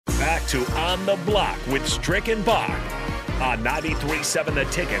back to On the Block with Strick and Bach on 93.7 The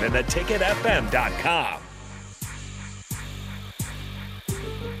Ticket and theticketfm.com.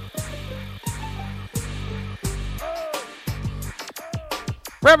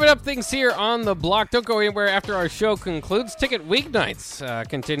 Wrapping up things here on the block. Don't go anywhere after our show concludes. Ticket weeknights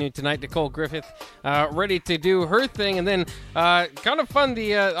continue tonight. Nicole Griffith ready to do her thing. And then kind of fun,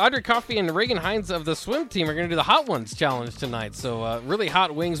 the Audrey Coffey and Reagan Hines of the swim team are going to do the Hot Ones Challenge tonight. So really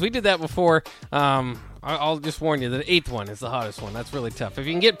hot wings. We did that before. I'll just warn you, the 8th one is the hottest one. That's really tough. If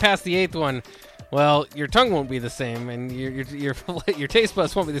you can get past the 8th one, well, your tongue won't be the same, and your taste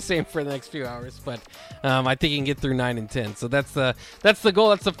buds won't be the same for the next few hours. But I think you can get through 9 and 10. So that's the goal.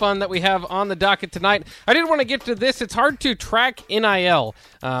 That's the fun that we have on the docket tonight. I did want to get to this. It's hard to track NIL.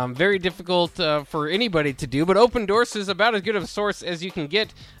 Very difficult for anybody to do. But Opendorse is about as good of a source as you can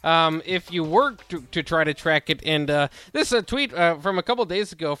get if you were to try to track it. And this is a tweet from a couple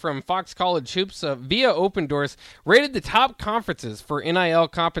days ago from Fox College Hoops via Opendorse rated the top conferences for NIL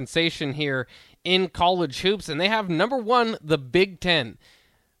compensation here in college hoops, and they have number 1, the Big Ten.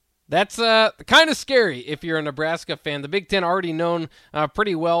 That's kind of scary if you're a Nebraska fan. The Big Ten already known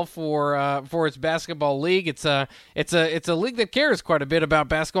pretty well for its basketball league. It's a league that cares quite a bit about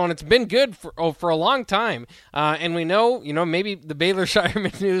basketball, and it's been good for a long time. And we know, maybe the Baylor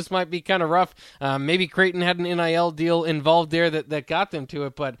Shireman news might be kind of rough. Maybe Creighton had an NIL deal involved there that got them to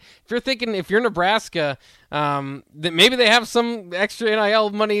it. But if you're Nebraska, that maybe they have some extra NIL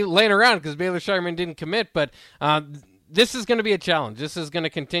money laying around because Baylor Shireman didn't commit, but this is going to be a challenge. This is going to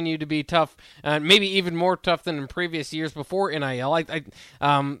continue to be tough, maybe even more tough than in previous years before NIL,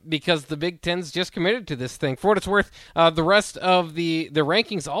 because the Big Ten's just committed to this thing. For what it's worth, the rest of the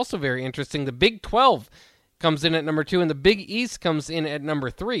rankings also very interesting. The Big 12 comes in at number 2, and the Big East comes in at number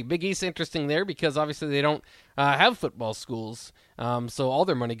 3. Big East interesting there because obviously they don't have football schools, so all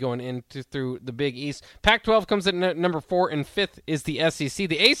their money going through the Big East. Pac-12 comes in at number 4, and 5th is the SEC.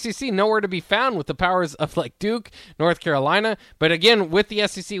 The ACC nowhere to be found with the powers of like Duke, North Carolina, but again with the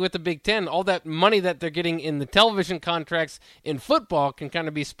SEC, with the Big Ten, all that money that they're getting in the television contracts in football can kind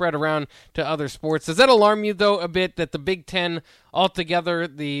of be spread around to other sports. Does that alarm you though a bit that the Big Ten altogether,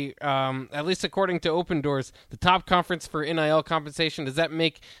 at least according to Opendorse, the top conference for NIL compensation, does that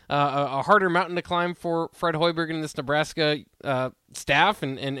make a harder mountain to climb for Fred Hoiberg and this Nebraska staff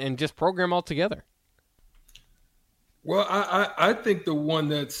and just program altogether? Well, I think the one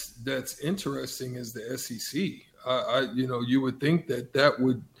that's interesting is the SEC. You would think that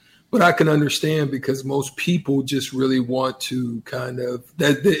would, but I can understand because most people just really want to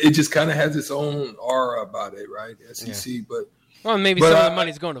it just kind of has its own aura about it, right? SEC, yeah. But maybe some of the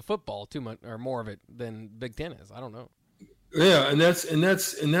money's going to football too much, or more of it than Big Ten is. I don't know. Yeah, and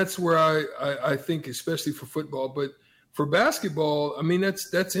that's where I think, especially for football, but for basketball, I mean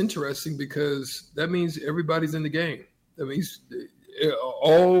that's interesting because that means everybody's in the game. That means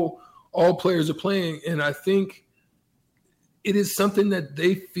all players are playing, and I think it is something that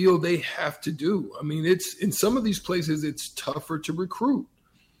they feel they have to do. I mean, it's in some of these places it's tougher to recruit.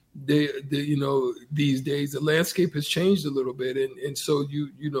 These days the landscape has changed a little bit, and so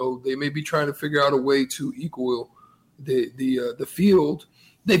they may be trying to figure out a way to equal the field.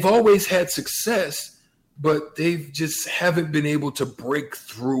 They've always had success, but they've just haven't been able to break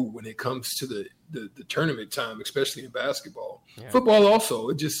through when it comes to the tournament time, especially in basketball. Yeah. Football also,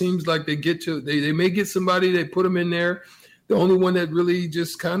 it just seems like they may get somebody, they put them in there. The only one that really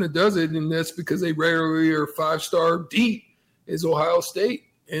just kind of does it, and that's because they rarely are 5-star deep, is Ohio State.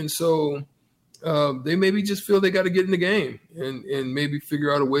 And so they maybe just feel they got to get in the game and maybe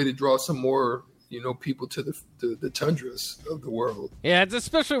figure out a way to draw some more people to the tundras of the world. Yeah, it's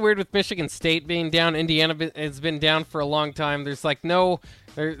especially weird with Michigan State being down. Indiana has been down for a long time. There's like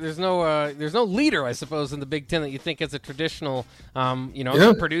there's no leader, I suppose, in the Big Ten that you think is a traditional,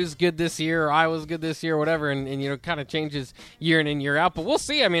 Purdue's good this year, or Iowa's good this year, or whatever, and kind of changes year in and year out. But we'll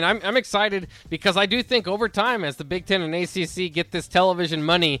see. I mean, I'm excited because I do think over time, as the Big Ten and ACC get this television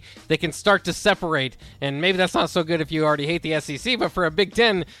money, they can start to separate. And maybe that's not so good if you already hate the SEC, but for a Big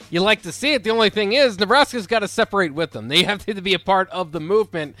Ten, you like to see it. The only thing is, Nebraska's got to separate with them. They have to be a part of the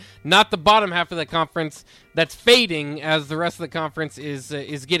movement, not the bottom half of the conference that's fading as the rest of the conference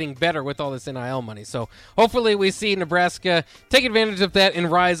is getting better with all this NIL money. So hopefully we see Nebraska take advantage of that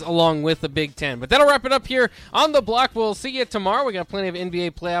and rise along with the Big Ten. But that'll wrap it up here on the block. We'll see you tomorrow. We got plenty of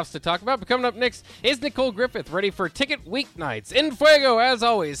NBA playoffs to talk about. But coming up next is Nicole Griffith, ready for Ticket Weeknights. In Fuego, as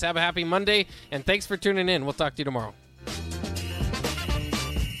always. Have a happy Monday, and thanks for tuning in. We'll talk to you tomorrow.